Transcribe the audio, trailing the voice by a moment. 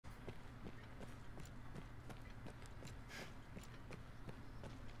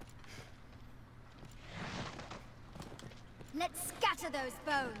Scatter those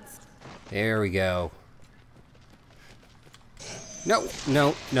bones. There we go. No,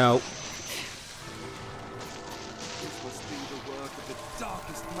 no, no. This must be the work of the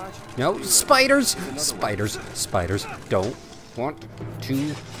darkest magic. No, spiders! Spiders, spiders. Don't want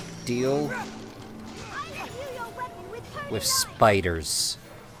to deal I imbue your weapon with holy with light. spiders.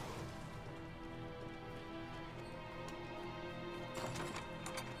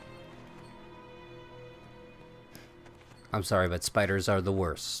 I'm sorry, but spiders are the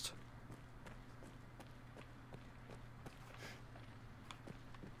worst.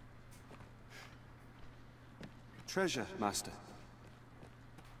 Treasure, Master.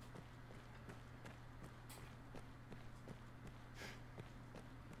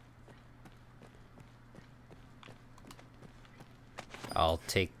 I'll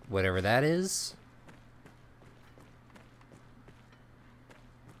take whatever that is.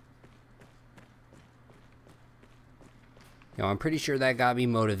 You know, I'm pretty sure that got me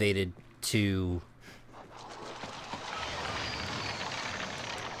motivated to...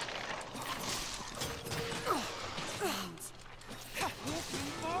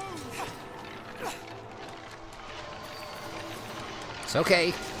 It's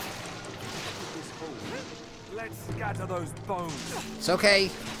okay. Let's scatter those bones. It's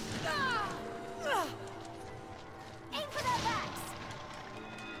okay. Aim for their backs.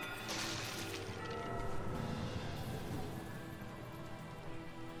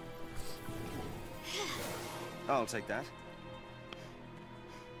 I'll take that.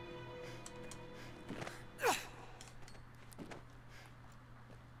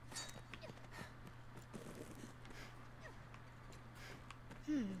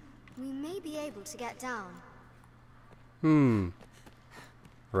 We may be able to get down.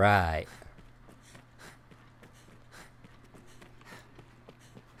 Right.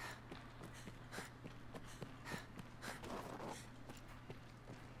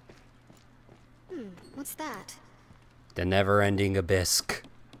 What's that? The never-ending abyss.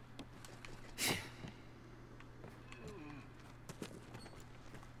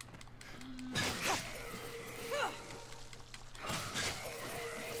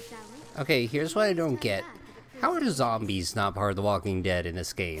 Shall we? Okay, here's what I don't get. How are zombies not part of The Walking Dead in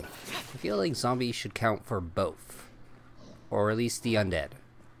this game? I feel like zombies should count for both. Or at least the undead.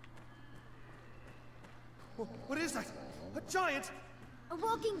 What is that? A giant? A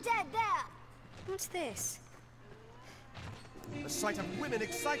walking dead there! What's this? The sight of women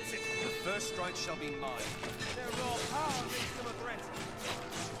excites it. The first strike shall be mine. Their raw power makes them a threat.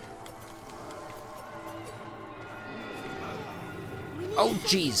 We need Oh, to get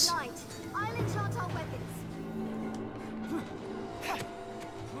jeez. some light. I'll enchant our weapons.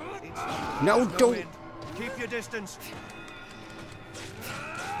 No, don't. Wind. Keep your distance.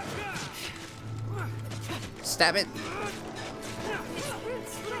 Stab it. This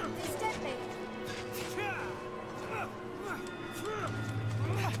brute's strength is deadly.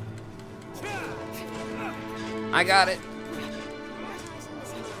 I got it.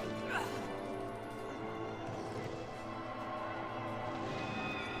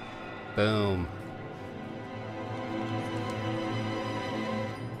 Boom.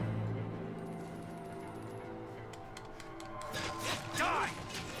 Die!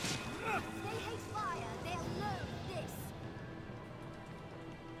 They hate fire. They'll loathe this.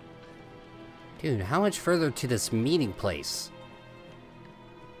 Dude, how much further to this meeting place?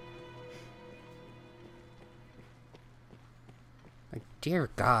 Like, dear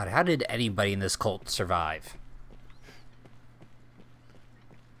God, how did anybody in this cult survive?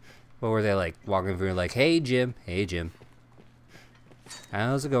 What were they like, walking through like, hey Jim, hey Jim.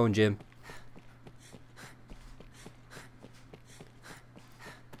 How's it going, Jim?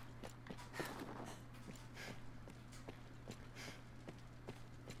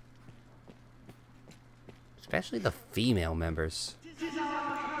 Especially the female members. Hear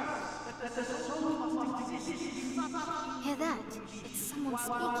that? It's someone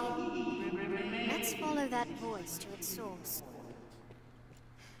speaking. Let's follow that voice to its source.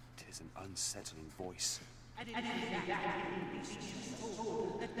 It is an unsettling voice.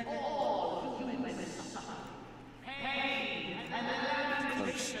 Close.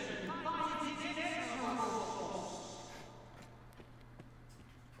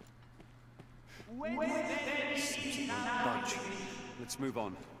 Bunch. Let's move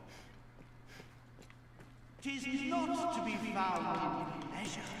on. 'Tis not to be found in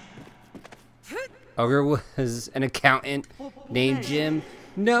pleasure. Ogre was an accountant named Jim.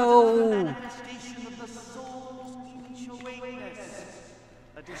 No! Manifestation of the soul's future awakeness.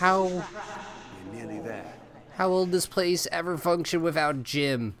 How We're nearly there. how will this place ever function without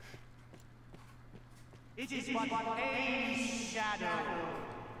Jim? It is but a shadow.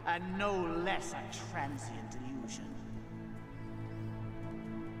 and no less a transient illusion.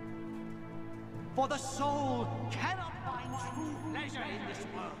 For the soul cannot find true pleasure in this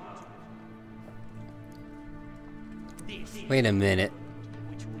world. This Wait a minute.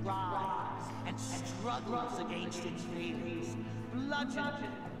 which rises and struggles against its failures, bludgeoned.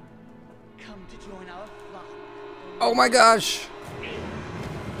 Come to join our flock. Oh my gosh!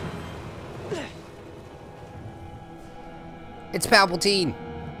 It's Palpatine!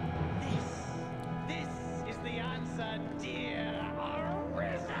 This is the answer, dear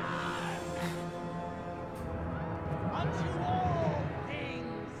Arisen. Unto all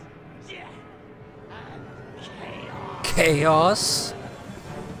things, death and chaos. Chaos?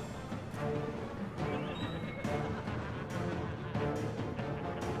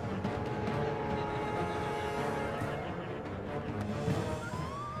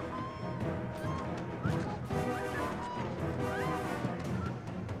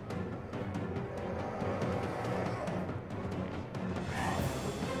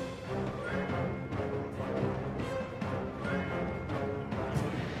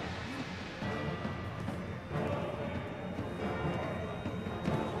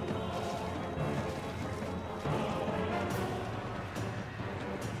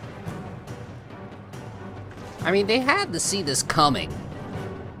 I mean, they had to see this coming.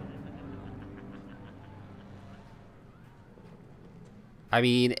 I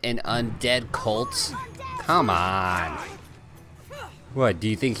mean, an undead cult? Come on. What, do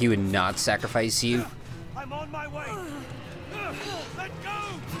you think he would not sacrifice you? I'm on my way. Let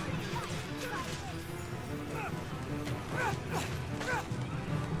go.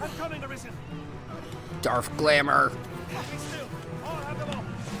 I'm coming, Arisen. Darth Glamour. Be still. I'll have them all.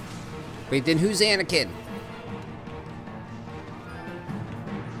 Wait, then who's Anakin?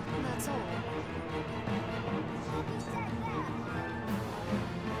 That's all.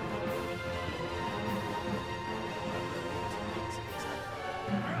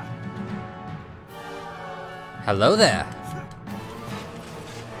 Hello there.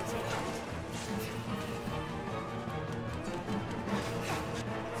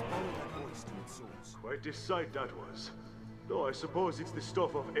 Quite a sight that was. Though I suppose it's the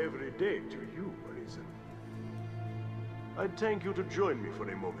stuff of every day to you, Arisen. I'd thank you to join me for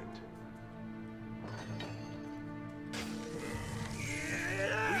a moment.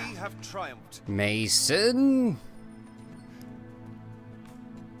 We have triumphed. Mason?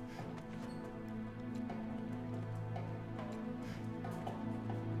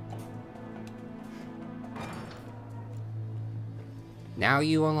 Now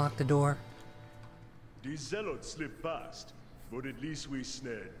you unlock the door? The zealots slipped past, but at least we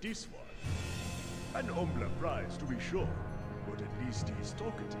snared this one. An humbler prize, to be sure, but at least he's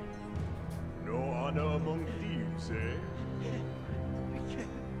talkative. No honor among thieves, eh?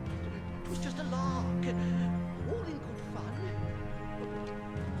 It was just a lark, all in good fun.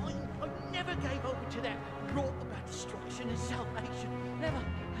 I never gave over to that brought about destruction and salvation. Never.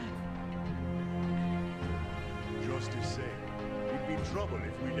 Just the same, it'd be trouble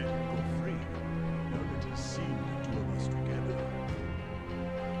if we let him go free. Now that he's seen the two of us together.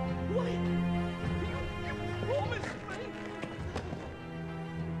 Wait! You promised me!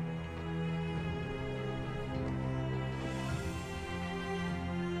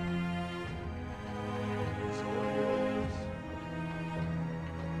 It's all yours.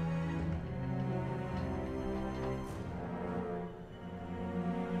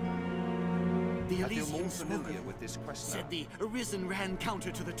 The I feel more Elysian familiar smoker with this quest now. said the Arisen ran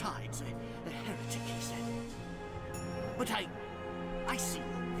counter to the tides. A heretic, he said. But I see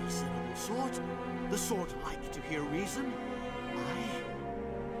no reasonable sort. The sort like to hear reason.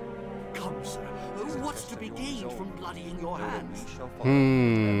 Come, sir. What's to be gained from bloodying your hands? We shall follow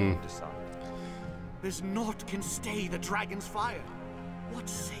whatever you decide. There's naught can stay the dragon's fire. What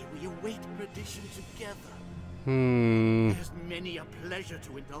say we await perdition together? There's many a pleasure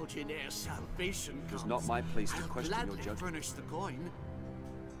to indulge in ere salvation comes. It is not my place to I'll question your gladly judgment. furnish the coin.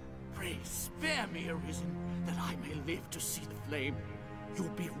 Pray spare me, Arisen, that I may live to see the flame. You'll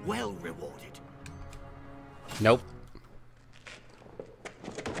be well rewarded. Nope.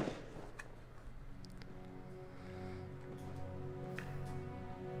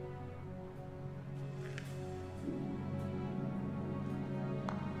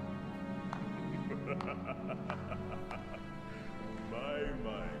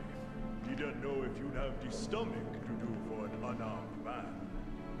 My. Didn't know if you'd have the stomach to do for an unarmed man.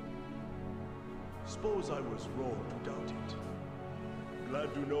 Suppose I was wrong to doubt it.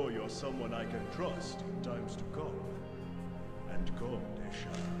 Glad to know you're someone I can trust in times to come. And come they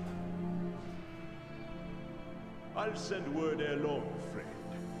shall. I'll send word ere long, friend.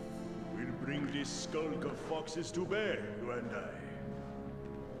 We'll bring this skulk of foxes to bear, you and I.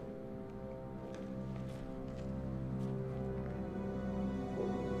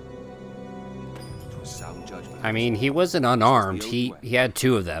 It was sound judgment. I mean, he wasn't unarmed. He had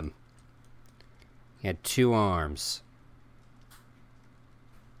two of them. He had two arms.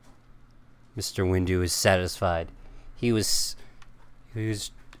 Mr. Windu is satisfied. He was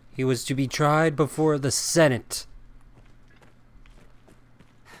to be tried before the Senate.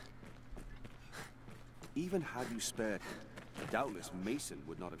 Even had you spared him, doubtless Mason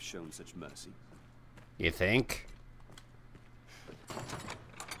would not have shown such mercy. You think?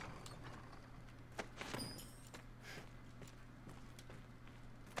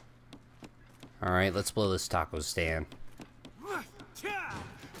 Alright, let's blow this taco stand.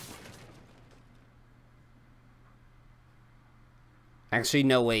 Actually,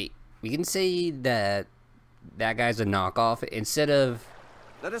 no, wait. We can say that that guy's a knockoff instead of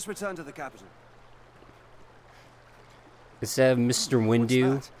Let us return to the capital. Mr.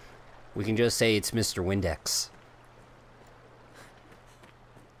 Windu. We can just say it's Mr. Windex.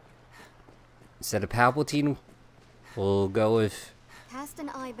 Instead of Palpatine, we'll go with Cast an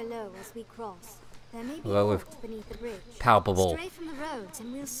eye below as we cross. There may be Well, with orcs beneath the bridge. palpable. Stray from the roads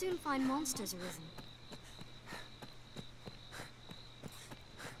and we'll soon find monsters arisen.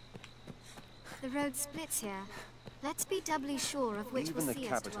 The road splits here. Let's be doubly sure of which Even will the see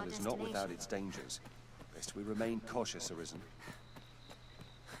us to capital our is not destination. without its dangers. Best we remain cautious, Arisen.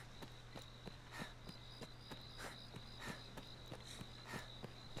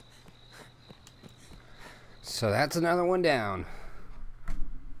 So that's another one down.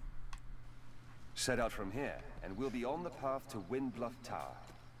 Set out from here, and we'll be on the path to Windbluff Tower.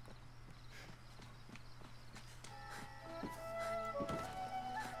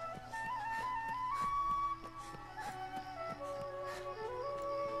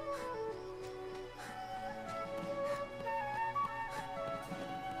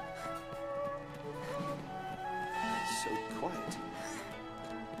 So quiet.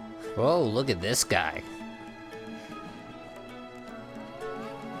 Whoa, look at this guy.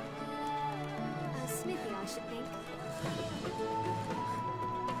 Smithy, I should think.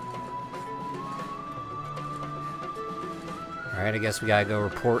 Alright, I guess we gotta go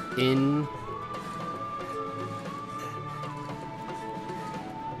report in.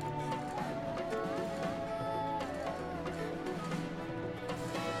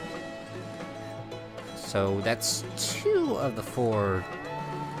 So that's 2 of the 4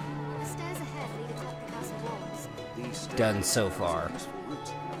 The stairs ahead lead atop the castle walls. These done so far. useful route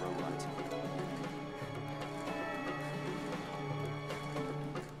in a roguelite.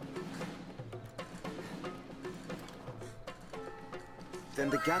 Then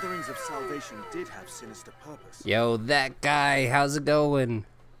the gatherings of salvation did have sinister purpose. Yo, that guy, how's it going?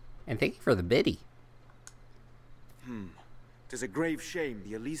 And thank you for the biddy. 'Tis a grave shame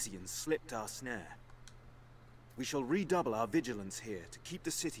the Elysians slipped our snare. We shall redouble our vigilance here to keep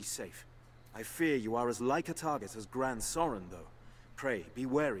the city safe. I fear you are as like a target as Grand Soren, though. Pray, be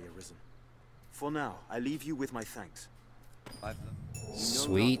wary, Arisen. For now, I leave you with my thanks.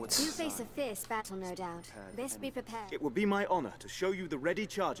 Sweet. You face a fierce battle, no doubt. Best be prepared. It would be my honor to show you the ready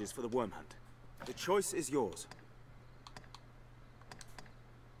charges for the worm hunt. The choice is yours.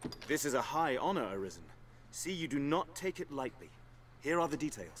 This is a high honor, Arisen. See, you do not take it lightly. Here are the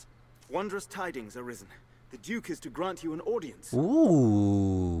details. Wondrous tidings, Arisen. The Duke is to grant you an audience.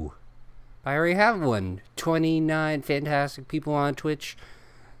 Ooh. I already have one. 29 fantastic people on Twitch.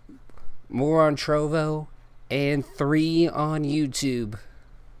 More on Trovo. And 3 on YouTube.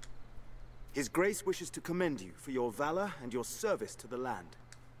 His Grace wishes to commend you for your valor and your service to the land.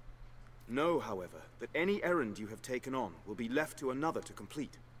 Know, however, that any errand you have taken on will be left to another to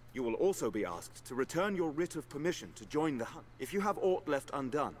complete. You will also be asked to return your writ of permission to join the hunt. If you have aught left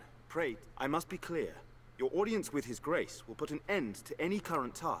undone, pray, I must be clear. Your audience with His Grace will put an end to any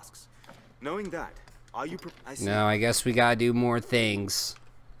current tasks. Knowing that, are you I see. No, I guess we gotta do more things.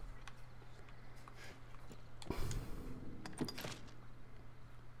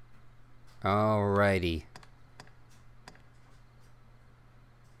 Alrighty.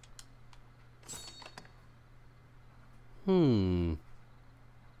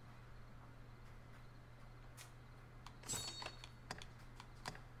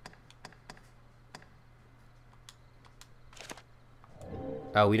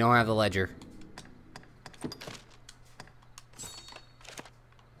 Oh, we don't have the ledger.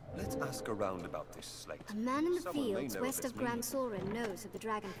 Let's ask around about this slate. A man in the Someone may fields know west its of Grand meaning. Soren knows of the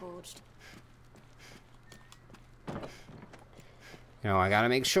Dragon Forged. You know, I gotta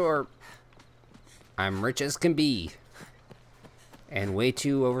make sure I'm rich as can be. And way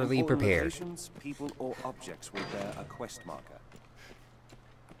too overly Important prepared. locations, people or objects will bear a quest marker.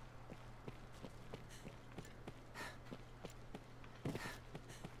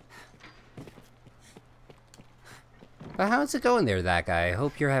 But how's it going there, that guy? I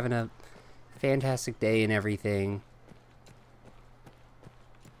hope you're having a fantastic day and everything.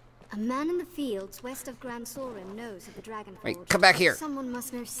 A man in the fields west of Grand Soren knows of the Dragon Forge. Wait, come back here. Someone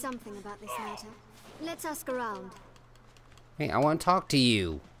must know something about this matter. Let's ask around. Hey, I want to talk to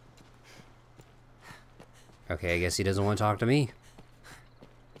you. Okay, I guess he doesn't want to talk to me.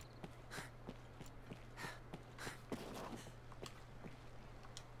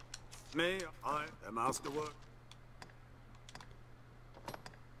 May I, the masterwork?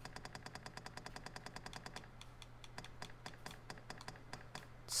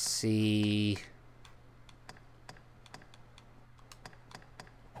 Let's see.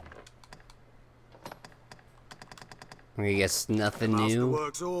 I guess nothing new.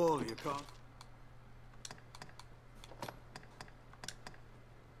 Masterwork's all you can't.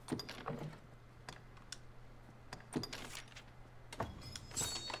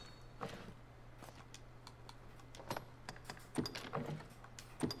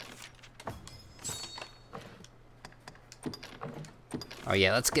 Oh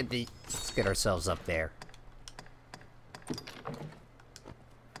yeah, let's get ourselves up there.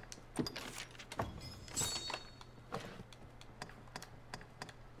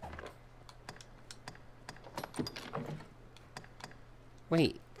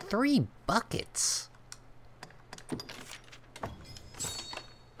 Wait, 3 buckets?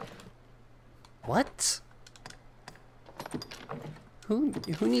 What? Who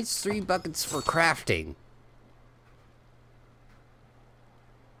needs 3 buckets for crafting?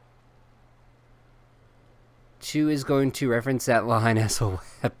 Two is going to reference that line as a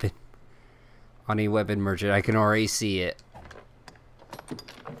weapon on a weapon merchant. I can already see it.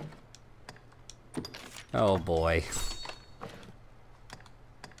 Oh boy.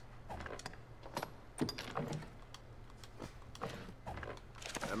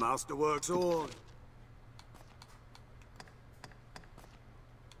 The masterwork's all.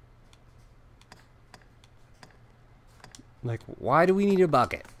 Like, why do we need a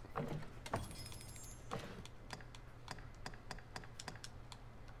bucket?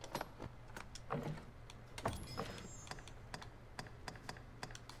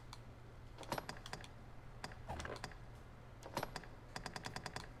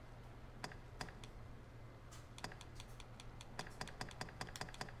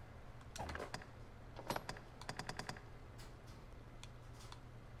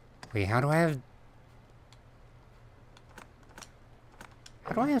 Wait, how do I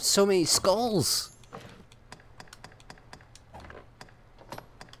have so many skulls?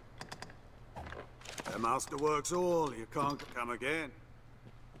 The masterwork's all. You can't come again.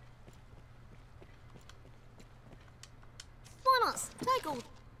 Why not? Take all.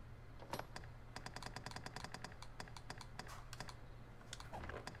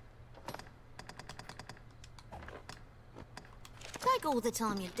 Take all the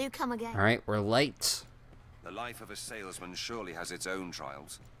time you do come again. Alright, we're late. The life of a salesman surely has its own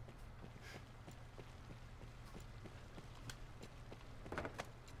trials.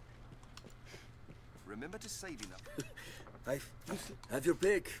 Remember to save enough. Have your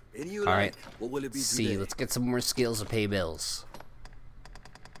pick. Any you Alright, like. What will it be see, today? let's get some more skills to pay bills.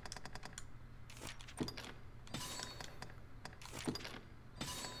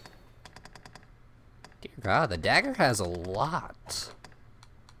 Dear God, the dagger has a lot.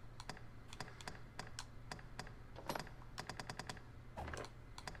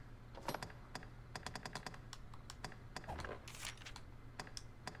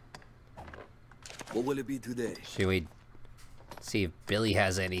 What will it be today? Should we see if Billy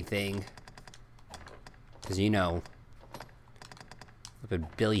has anything? Because you know,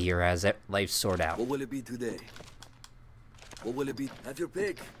 but Billy here has life sorted out. What will it be today? What will it be? Have your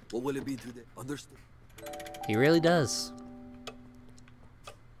pick. What will it be today? Understood. He really does.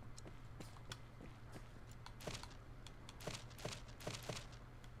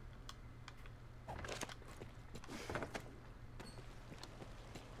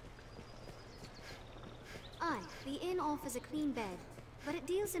 Aye, the inn offers a clean bed, but it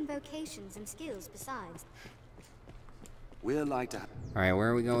deals in vocations and skills besides. We're like to Alright, where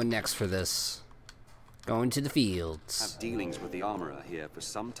are we going next for this? Going to the fields. have dealings with the armorer here for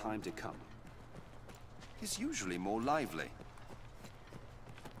some time to come. He's usually more lively.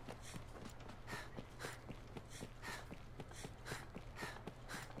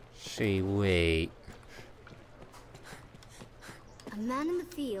 Wait. A man in the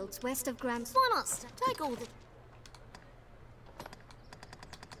fields west of Grand... Why not? Take all the...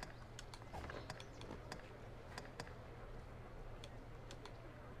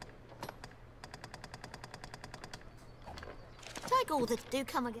 school that do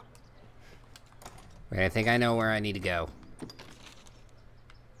come again. Wait, I think I know where I need to go.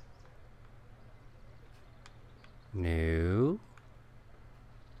 No.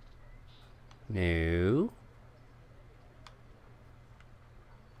 No.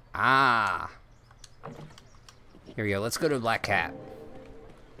 Ah. Here we go. Let's go to Black Cat.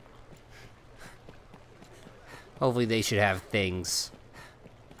 Hopefully they should have things.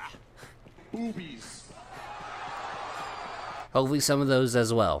 Boobies. Hopefully some of those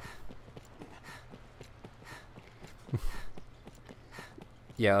as well.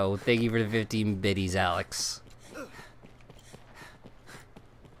 Yo, thank you for the 15 biddies, Alex.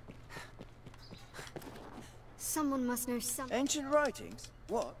 Someone must know something. Ancient writings?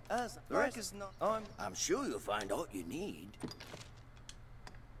 What? As the record's not. I'm sure you'll find all you need.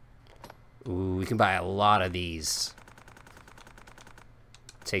 Ooh, we can buy a lot of these.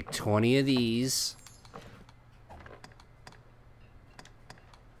 Take 20 of these.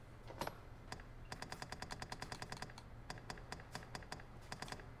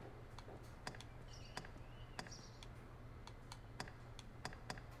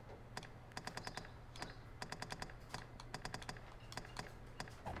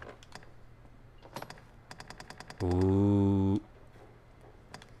 Ooh.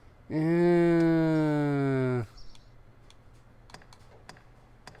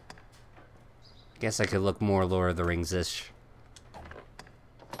 Guess I could look more Lord of the Rings-ish.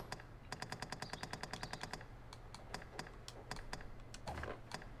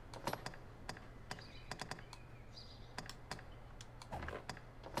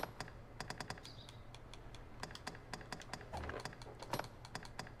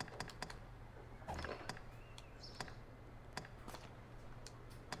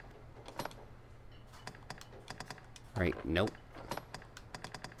 Right, nope.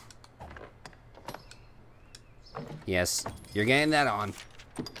 Yes, you're getting that on.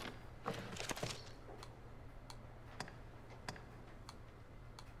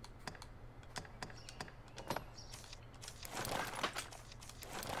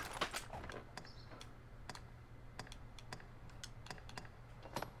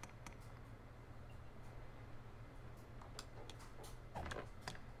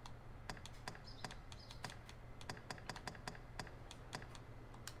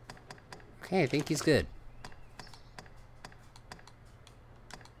 Okay, I think he's good.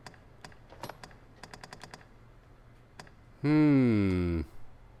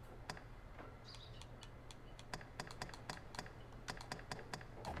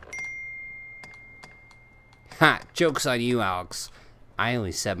 Ha! Joke's on you, Alex. I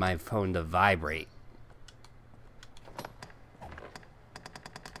only set my phone to vibrate.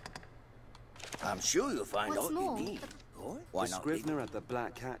 I'm sure you'll find What's all more, you need. Or why The not? scrivener at the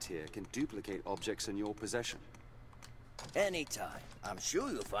Black Cat here can duplicate objects in your possession. Anytime. I'm sure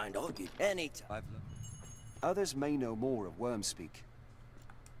you'll find all you anytime. Others may know more of Wormspeak.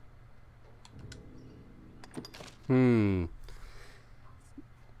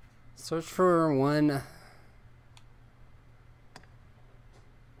 Search for one.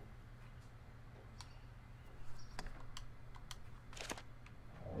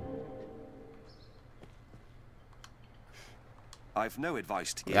 I've no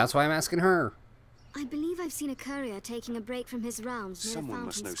advice to give. That's why I'm asking her. I believe I've seen a courier taking a break from his rounds near Someone Fountain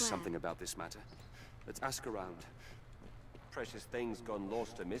must know Square. something about this matter. Let's ask around. Precious things gone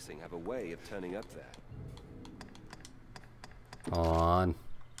lost or missing have a way of turning up there. Hold on.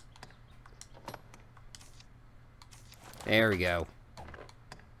 There we go.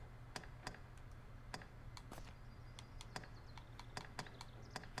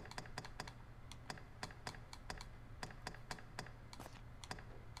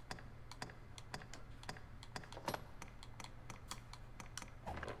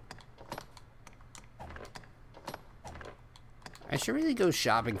 I should really go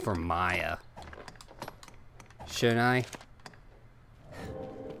shopping for Maya. Shouldn't I?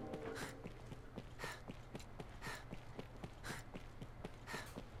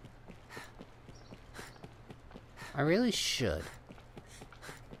 I really should.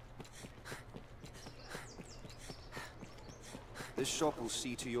 This shop will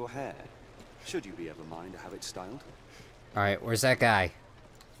see to your hair, should you be ever mind to have it styled. Alright, where's that guy?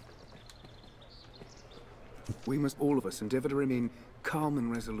 We must all of us endeavor to remain calm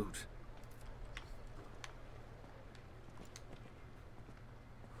and resolute.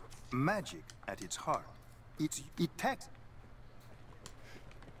 Magic at its heart. It takes.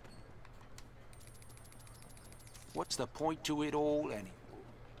 What's the point to it all, anyway?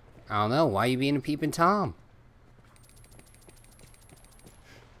 I don't know. Why you being a peeping Tom?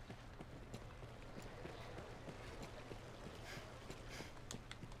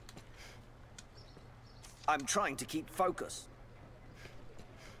 I'm trying to keep focus.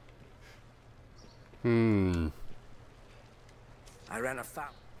 I ran afoul.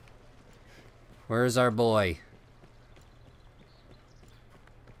 Where's our boy?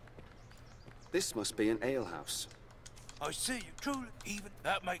 This must be an alehouse. I see you truly, even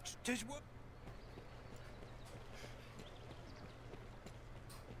that makes tis work.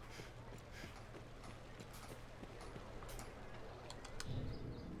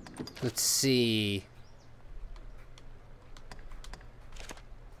 Let's see.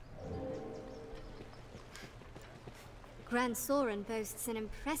 Grand Soren boasts an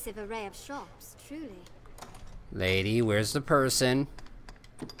impressive array of shops, truly. Lady, where's the person?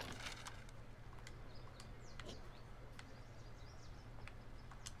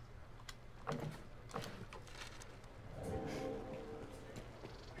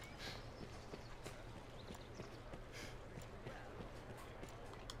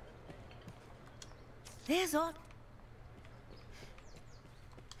 There's odd.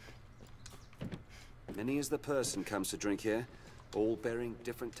 Many as the person comes to drink here, all bearing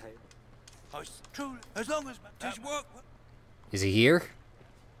different tales. I truly, as long as tis work. Is he here?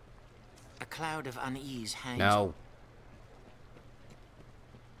 A cloud of unease hangs. No.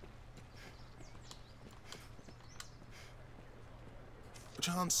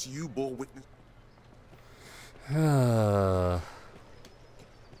 Perchance you bore witness.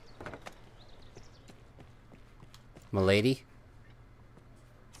 Milady?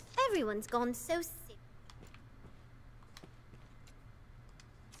 Everyone's gone so sick.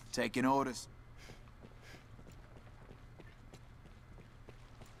 Taking orders.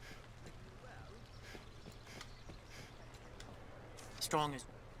 Strong as.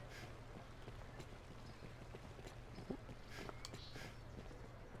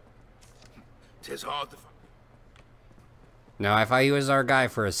 Tis hard to find. No, I thought he was our guy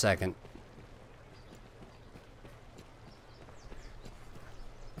for a second.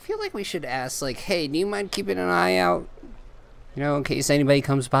 I feel like we should ask, like, hey, do you mind keeping an eye out? You know, in case anybody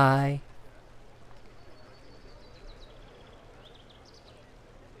comes by.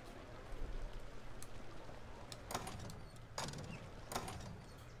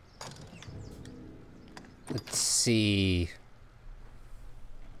 Let's see.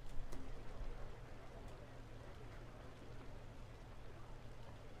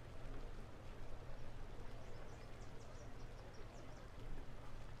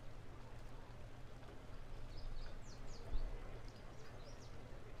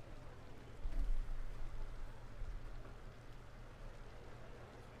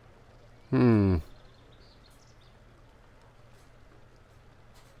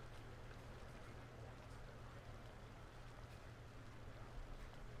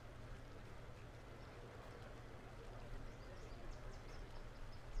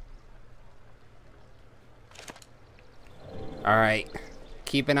 Alright.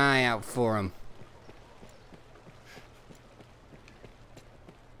 Keep an eye out for him.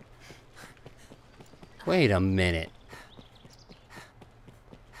 Wait a minute.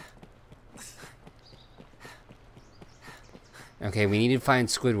 Okay, we need to find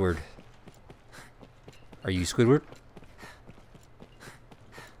Squidward. Are you Squidward?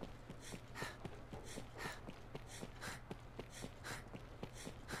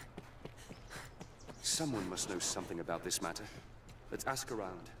 Someone must know something about this matter. Let's ask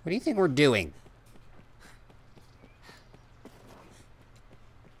around. What do you think we're doing?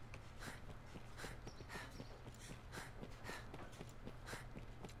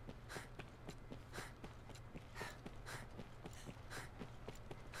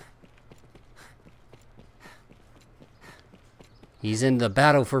 He's in the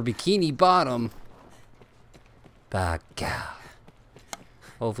battle for Bikini Bottom. By God.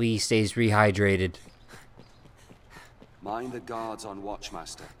 Hopefully he stays rehydrated. Mind the guards on watch,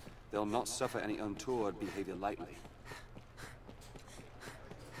 Master. They'll not suffer any untoward behavior lightly.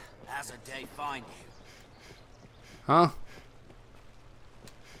 As a day find you. Huh?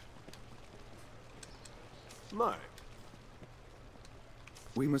 My.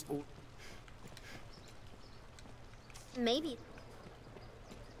 We must all... Maybe.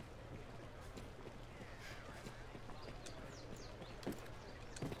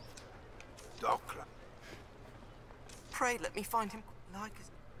 Dogma. Pray let me find him like as...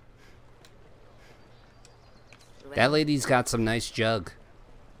 That lady's got some nice jug.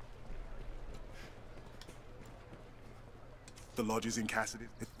 The lodges in Cassidy.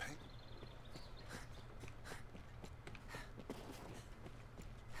 It's pain.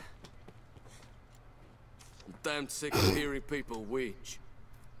 I'm damn sick of hearing people whinge.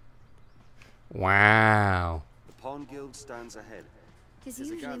 Wow. The Pawn Guild stands ahead. Is It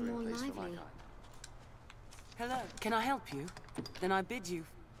is a usually gathering more place for my lively. kind. Hello, can I help you? Then I bid you.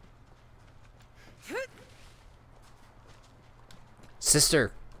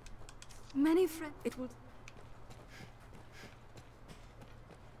 Sister. Many friends. It will.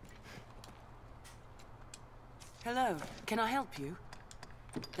 Hello, can I help you?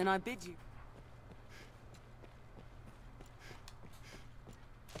 Then I bid you.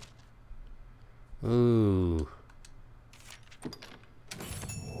 Ooh.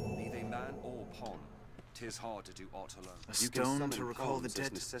 Be they man or pawn, 'tis hard to do aught alone. A You can stone summon to recall the pawns as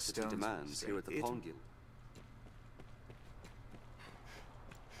dead. necessity Stones demands say here at the it. Pawn Guild.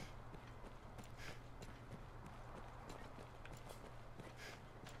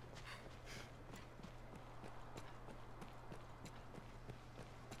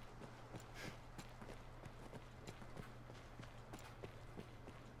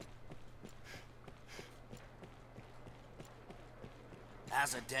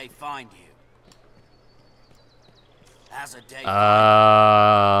 As a day find you. As a day.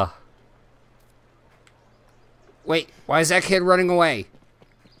 Wait, why is that kid running away?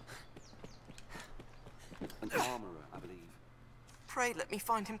 An armorer, I believe. Pray let me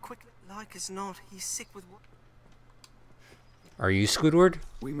find him quickly. Like as not, he's sick with what? Are you Squidward?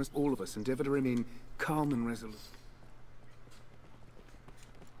 We must all of us endeavor to remain calm and resolute.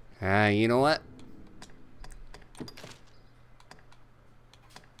 You know what?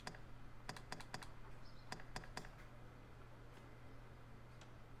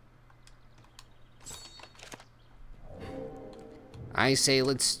 I say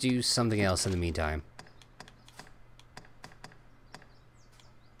let's do something else in the meantime.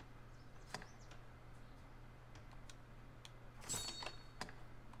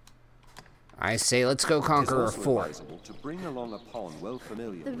 I say let's go conquer a fort. To bring along a pawn well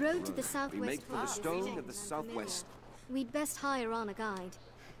familiar The with road to the road. southwest. We make for the stone of the southwest. We'd best hire on a guide.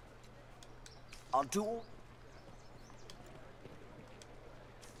 I'll do all.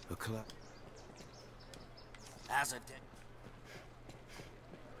 A club. As a day.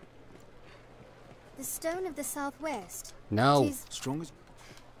 The stone of the southwest. No. Strong as.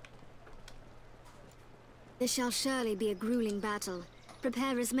 This shall surely be a grueling battle.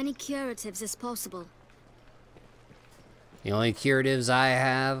 Prepare as many curatives as possible. The only curatives I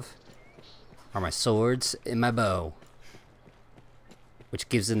have are my swords and my bow, which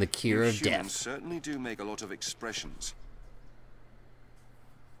gives them the cure of Humans death. certainly do make a lot of expressions.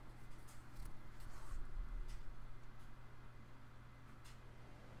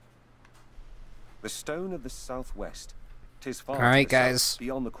 The stone of the southwest. 'Tis far All right, to the south, guys.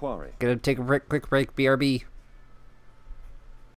 beyond the quarry. Gonna take a quick break. BRB.